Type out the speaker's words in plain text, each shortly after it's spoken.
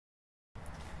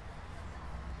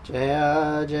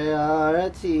Jaya Jaya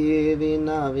Arati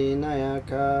Vina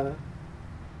Vinayaka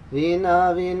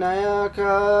Vina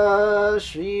Vinayaka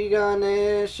Shri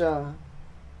Ganesha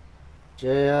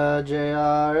Jaya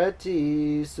Jaya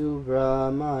Arati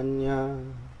Subramanya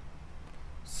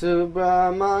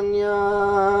Subramanya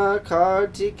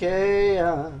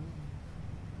Kartikeya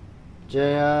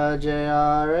Jaya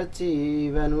Jaya Arati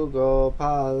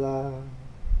Venugopala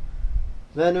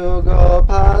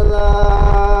Venugopala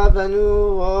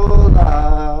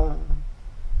Venuola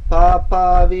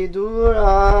Papa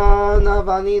Vidura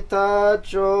Navanita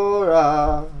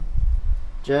Chora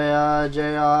Jaya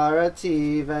Jaya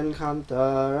Arati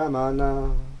Venkanta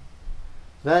Ramana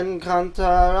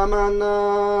Venkanta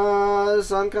Ramana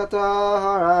Sankata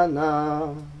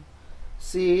Harana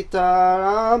Sita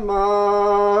Rama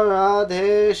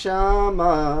Radhe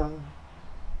Shama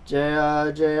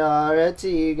Jaya Jaya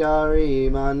Arati Gauri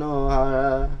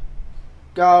Manohara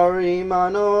Gauri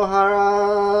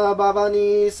Manohara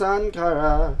Bhavani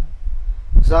Sankara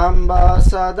Samba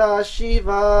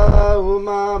Sadashiva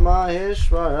Uma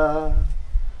Maheshwara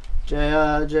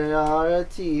Jaya Jaya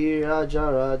Arati Raja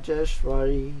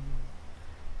Rajeshwari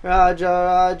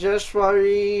Raja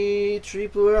Rajeshwari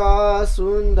Tripura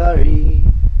Sundari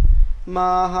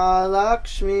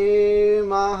Mahalakshmi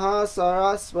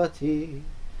Mahasaraswati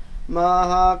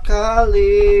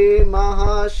Mahakali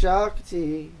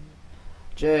Mahashakti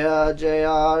Jaya Jaya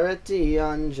Arati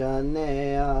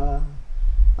Anjaneya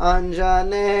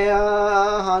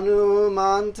Anjaneya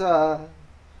Hanumanta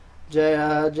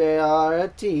Jaya Jaya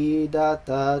Arati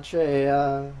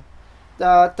Dattatreya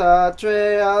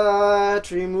Dattatreya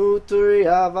Trimutri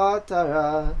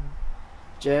Avatara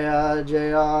Jaya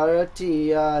Jaya Arati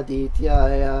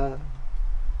Adityaya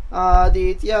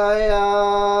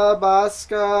Adityaya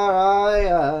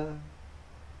Bhaskaraya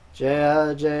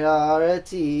Jaya Jaya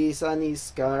Arati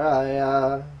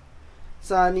Saniskaraya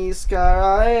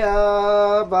Saniskaraya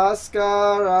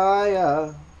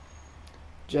Bhaskaraya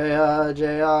Jaya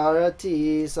Jaya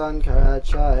Arati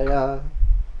Sankarachaya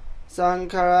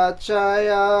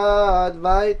Sankarachaya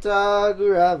Advaita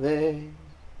Gurave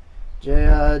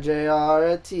Jaya Jaya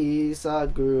Arati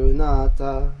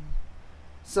Sadgurunata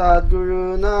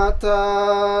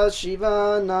Sadgurunata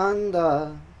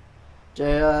Sivananda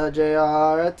Jaya Jaya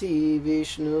Arati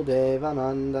Vishnu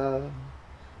Devananda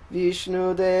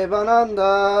Vishnu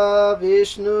Devananda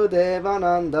Vishnu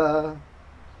Devananda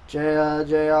Jaya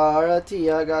Jaya Arati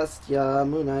Agastya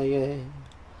Munaye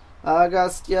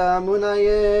Agastya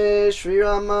Munaye Sri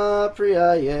Rama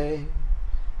Priyaye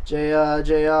Jaya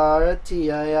Jaya Arati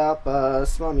Ayapa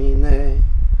Swamine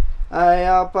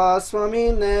Ayapa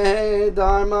Swamine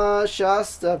Dharma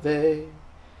Shastave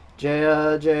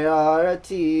Jaya Jaya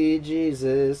Arati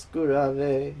Jesus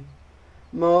Gurave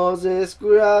Moses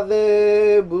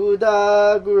Gurave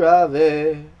Buddha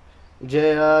Gurave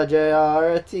Jaya Jaya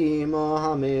Arati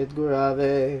Mohammed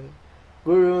Gurave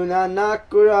Guru Nanak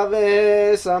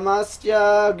Gurave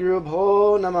Samastya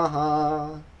Gurubho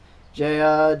Namaha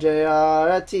Jaya Jaya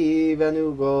Arati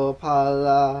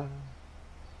Venugopala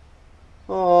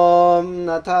Om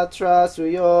Natatra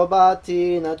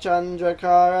Suyobhati Nachandra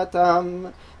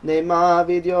Karatam Nema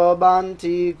Vidyo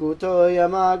Banti Kutoya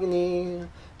Magni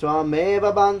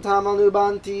Tvameva Bantam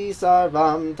Anubanti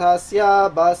Sarvam Tasya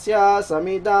Basya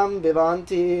Samidam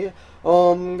Vivanti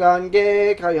Om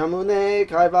Gange Kayamune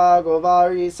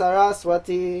Kaivagovari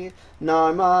Saraswati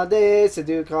Narmade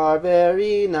Sidhu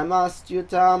Karveri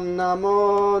Namastyutam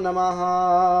Namo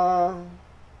Namaha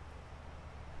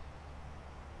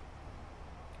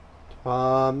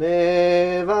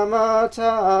Tvameva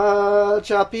Mata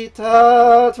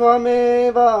Chapita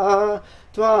Tvameva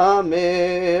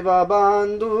Tvameva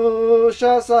Bandhu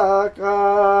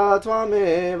Shasaka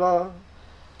Tvameva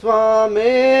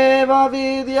Tvameva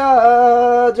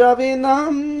Vidya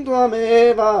Javinam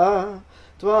Tvameva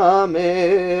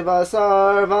Tvameva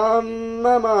Sarvam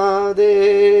Mama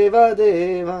Deva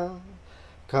Deva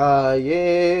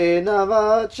Kayena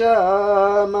Vacha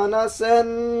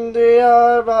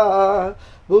Manasendriyarva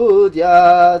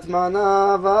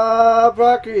Buddhyatmanava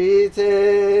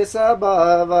Prakrite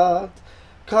Sabhavat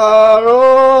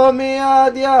Karomi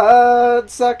Adyat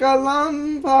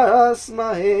Sakalam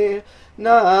Parasmahe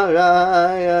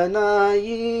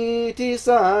Narayana-iti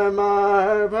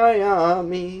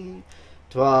Sarmarpayami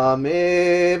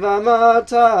Tvameva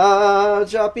Mata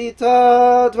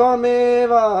Japita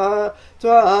Tvameva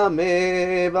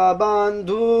Tvameva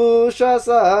Bandhu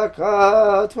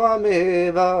Shasaka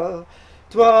Tvameva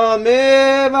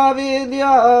Tvameva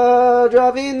Vidya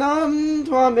Dravinam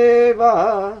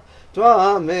Tvameva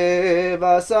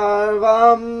Tvameva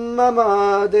Sarvam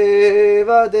Mama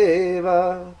Deva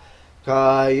Deva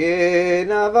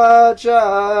Kayena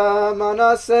vacha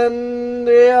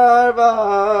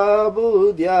manasendriyarva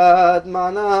buddhyat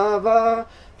manava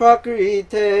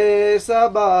prakrite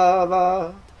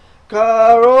sabhava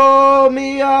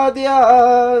karomi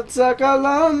adyat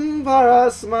sakalam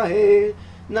parasmahe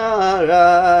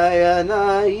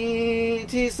narayana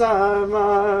iti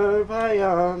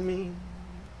samarpayami.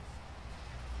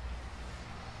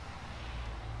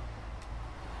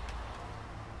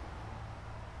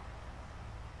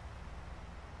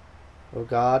 O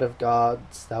God of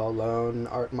gods, thou alone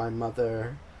art my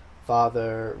mother,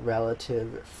 father,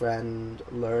 relative, friend,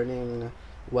 learning,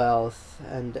 wealth,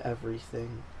 and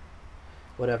everything.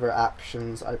 Whatever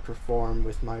actions I perform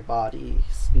with my body,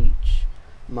 speech,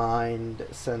 mind,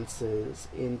 senses,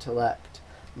 intellect,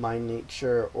 my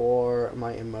nature, or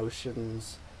my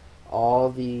emotions, all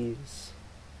these,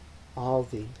 I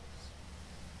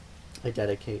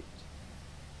dedicate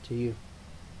to you.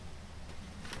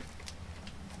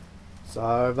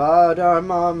 Sarva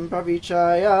dharmam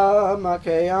pravichaya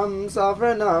makayam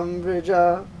savranam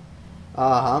vrija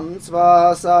aham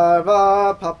sva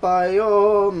sarva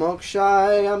papayo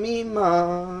mokshaya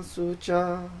mima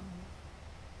sucha.